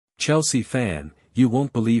Chelsea fan, you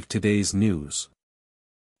won't believe today's news.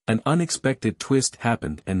 An unexpected twist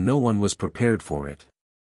happened and no one was prepared for it.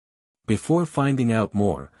 Before finding out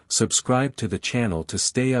more, subscribe to the channel to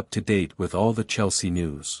stay up to date with all the Chelsea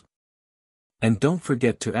news. And don't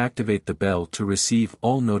forget to activate the bell to receive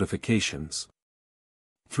all notifications.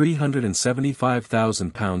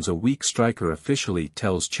 £375,000 a week striker officially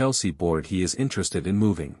tells Chelsea board he is interested in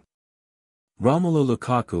moving. Romelu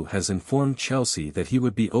Lukaku has informed Chelsea that he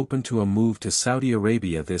would be open to a move to Saudi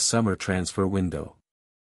Arabia this summer transfer window.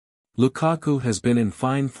 Lukaku has been in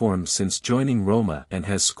fine form since joining Roma and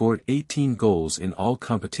has scored 18 goals in all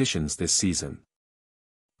competitions this season.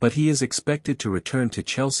 But he is expected to return to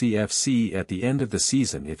Chelsea FC at the end of the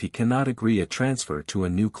season if he cannot agree a transfer to a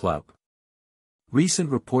new club.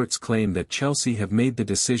 Recent reports claim that Chelsea have made the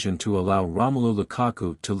decision to allow Romelu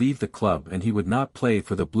Lukaku to leave the club and he would not play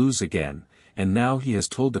for the Blues again, and now he has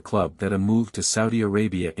told the club that a move to Saudi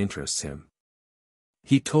Arabia interests him.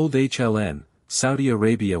 He told HLN, "Saudi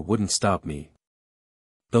Arabia wouldn't stop me.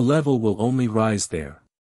 The level will only rise there.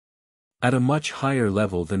 At a much higher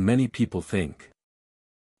level than many people think.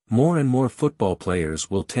 More and more football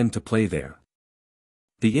players will tend to play there.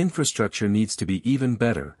 The infrastructure needs to be even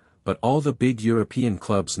better, but all the big European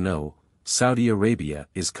clubs know, Saudi Arabia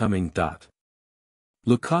is coming.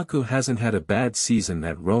 Lukaku hasn't had a bad season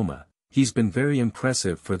at Roma. He's been very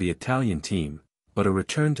impressive for the Italian team, but a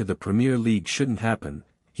return to the Premier League shouldn't happen.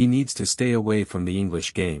 He needs to stay away from the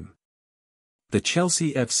English game. The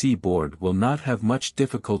Chelsea FC board will not have much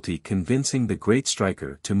difficulty convincing the great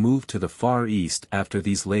striker to move to the Far East after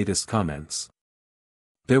these latest comments.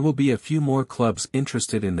 There will be a few more clubs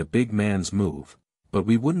interested in the big man's move, but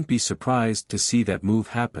we wouldn't be surprised to see that move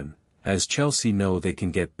happen, as Chelsea know they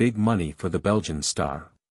can get big money for the Belgian star.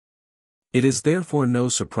 It is therefore no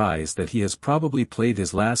surprise that he has probably played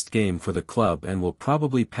his last game for the club and will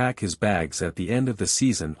probably pack his bags at the end of the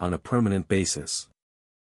season on a permanent basis.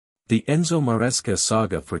 The Enzo Maresca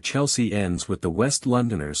saga for Chelsea ends with the West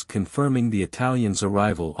Londoners confirming the Italian's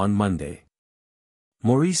arrival on Monday.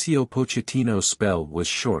 Mauricio Pochettino's spell was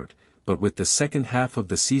short, but with the second half of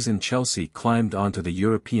the season Chelsea climbed onto the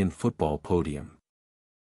European football podium.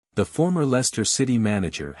 The former Leicester City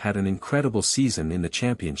manager had an incredible season in the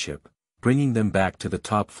Championship, bringing them back to the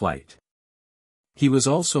top flight. He was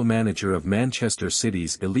also manager of Manchester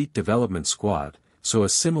City's elite development squad, so a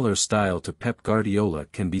similar style to Pep Guardiola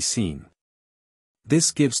can be seen.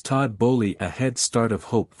 This gives Todd Boehly a head start of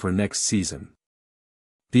hope for next season.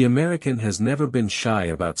 The American has never been shy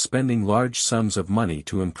about spending large sums of money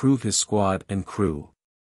to improve his squad and crew.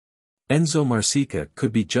 Enzo Maresca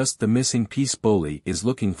could be just the missing piece Boehly is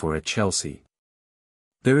looking for at Chelsea.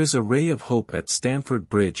 There is a ray of hope at Stamford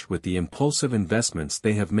Bridge with the impulsive investments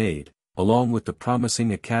they have made, along with the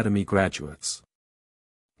promising academy graduates.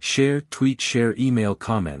 Share, tweet, share, email,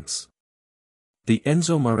 comments. The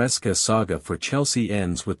Enzo Maresca saga for Chelsea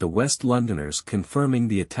ends with the West Londoners confirming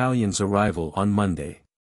the Italian's arrival on Monday.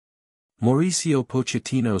 Mauricio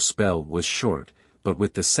Pochettino's spell was short, but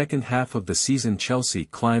with the second half of the season Chelsea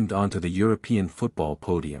climbed onto the European football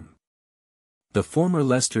podium. The former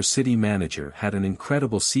Leicester City manager had an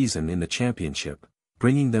incredible season in the Championship,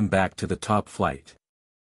 bringing them back to the top flight.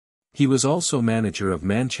 He was also manager of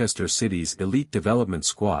Manchester City's elite development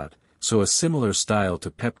squad, so a similar style to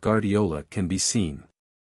Pep Guardiola can be seen.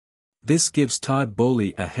 This gives Todd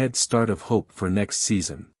Boehly a head start of hope for next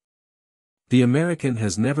season. The American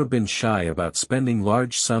has never been shy about spending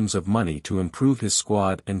large sums of money to improve his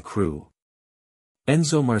squad and crew.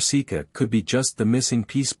 Enzo Maresca could be just the missing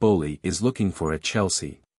piece Boehly is looking for at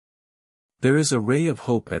Chelsea. There is a ray of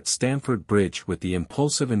hope at Stamford Bridge with the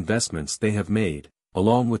impulsive investments they have made,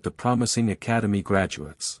 along with the promising academy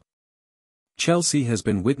graduates. Chelsea has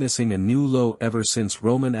been witnessing a new low ever since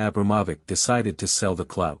Roman Abramovich decided to sell the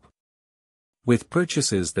club. With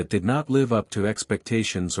purchases that did not live up to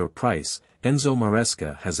expectations or price, Enzo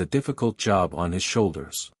Maresca has a difficult job on his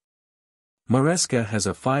shoulders. Maresca has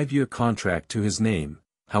a 5-year contract to his name.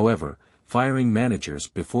 However, firing managers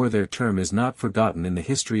before their term is not forgotten in the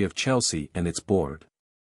history of Chelsea and its board.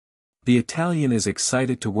 The Italian is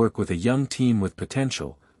excited to work with a young team with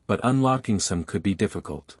potential, but unlocking some could be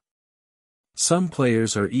difficult. Some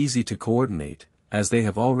players are easy to coordinate, as they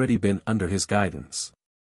have already been under his guidance.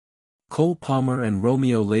 Cole Palmer and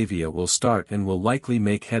Romeo Lavia will start and will likely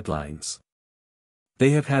make headlines.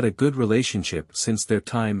 They have had a good relationship since their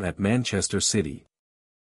time at Manchester City.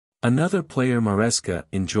 Another player Maresca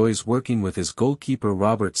enjoys working with is goalkeeper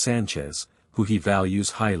Robert Sanchez, who he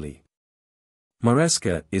values highly.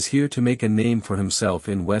 Maresca is here to make a name for himself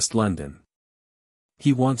in West London.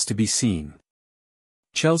 He wants to be seen.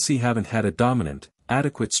 Chelsea haven't had a dominant,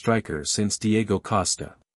 adequate striker since Diego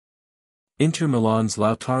Costa. Inter Milan's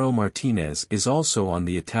Lautaro Martinez is also on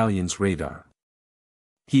the Italians' radar.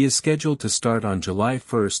 He is scheduled to start on July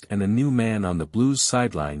 1st, and a new man on the Blues'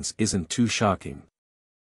 sidelines isn't too shocking.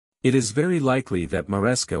 It is very likely that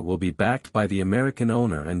Maresca will be backed by the American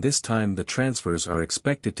owner, and this time the transfers are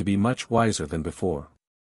expected to be much wiser than before.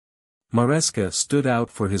 Maresca stood out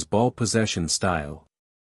for his ball possession style.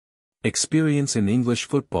 Experience in English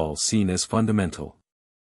football seen as fundamental.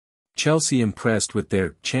 Chelsea impressed with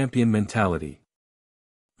their champion mentality.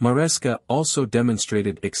 Maresca also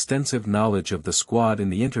demonstrated extensive knowledge of the squad in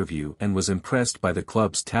the interview and was impressed by the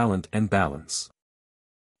club's talent and balance.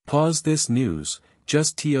 Pause this news.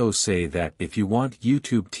 Just TO say that if you want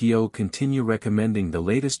YouTube TO continue recommending the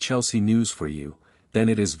latest Chelsea news for you, then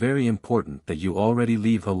it is very important that you already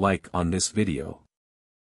leave a like on this video.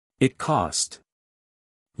 It cost.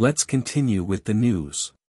 Let's continue with the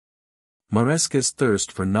news. Maresca's thirst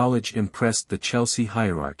for knowledge impressed the Chelsea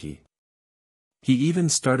hierarchy. He even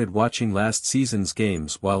started watching last season's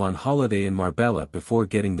games while on holiday in Marbella before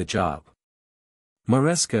getting the job.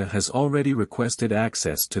 Maresca has already requested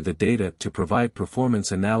access to the data to provide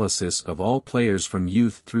performance analysis of all players from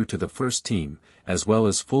youth through to the first team, as well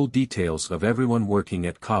as full details of everyone working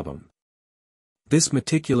at Cobham. This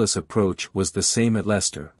meticulous approach was the same at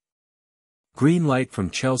Leicester. Green light from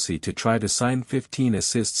Chelsea to try to sign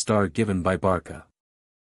 15-assist star given by Barca.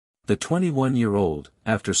 The 21-year-old,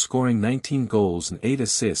 after scoring 19 goals and 8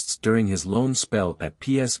 assists during his loan spell at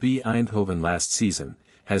PSV Eindhoven last season,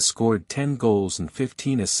 has scored 10 goals and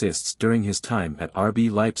 15 assists during his time at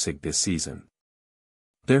RB Leipzig this season.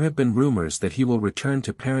 There have been rumors that he will return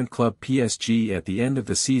to parent club PSG at the end of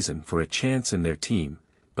the season for a chance in their team,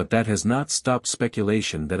 but that has not stopped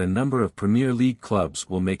speculation that a number of Premier League clubs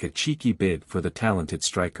will make a cheeky bid for the talented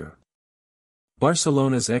striker.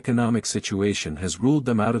 Barcelona's economic situation has ruled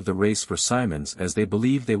them out of the race for Simons, as they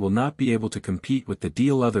believe they will not be able to compete with the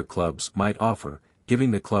deal other clubs might offer,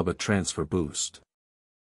 giving the club a transfer boost.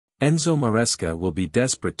 Enzo Maresca will be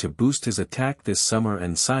desperate to boost his attack this summer,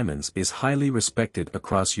 and Simons is highly respected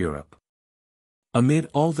across Europe. Amid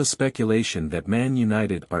all the speculation that Man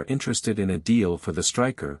United are interested in a deal for the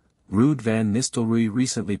striker, Ruud van Nistelrooy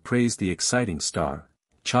recently praised the exciting star.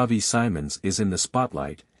 Xavi Simons is in the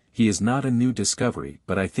spotlight. He is not a new discovery,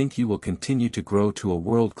 but I think he will continue to grow to a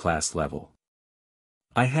world-class level.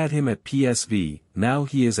 I had him at PSV, now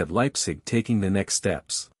he is at Leipzig taking the next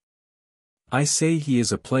steps. I say he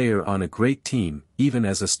is a player on a great team, even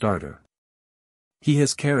as a starter. He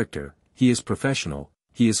has character, he is professional,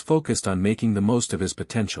 he is focused on making the most of his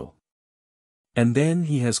potential. And then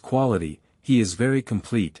he has quality, he is very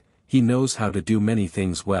complete, he knows how to do many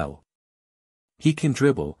things well. He can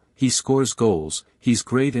dribble, he scores goals, he's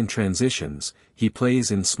great in transitions, he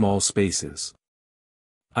plays in small spaces.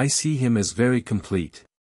 I see him as very complete.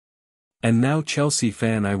 And now, Chelsea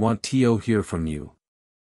fan, I want to hear from you.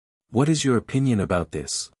 What is your opinion about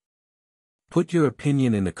this? Put your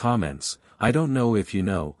opinion in the comments. I don't know if you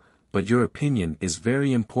know, but your opinion is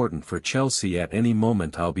very important for Chelsea. At any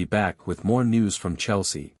moment I'll be back with more news from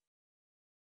Chelsea.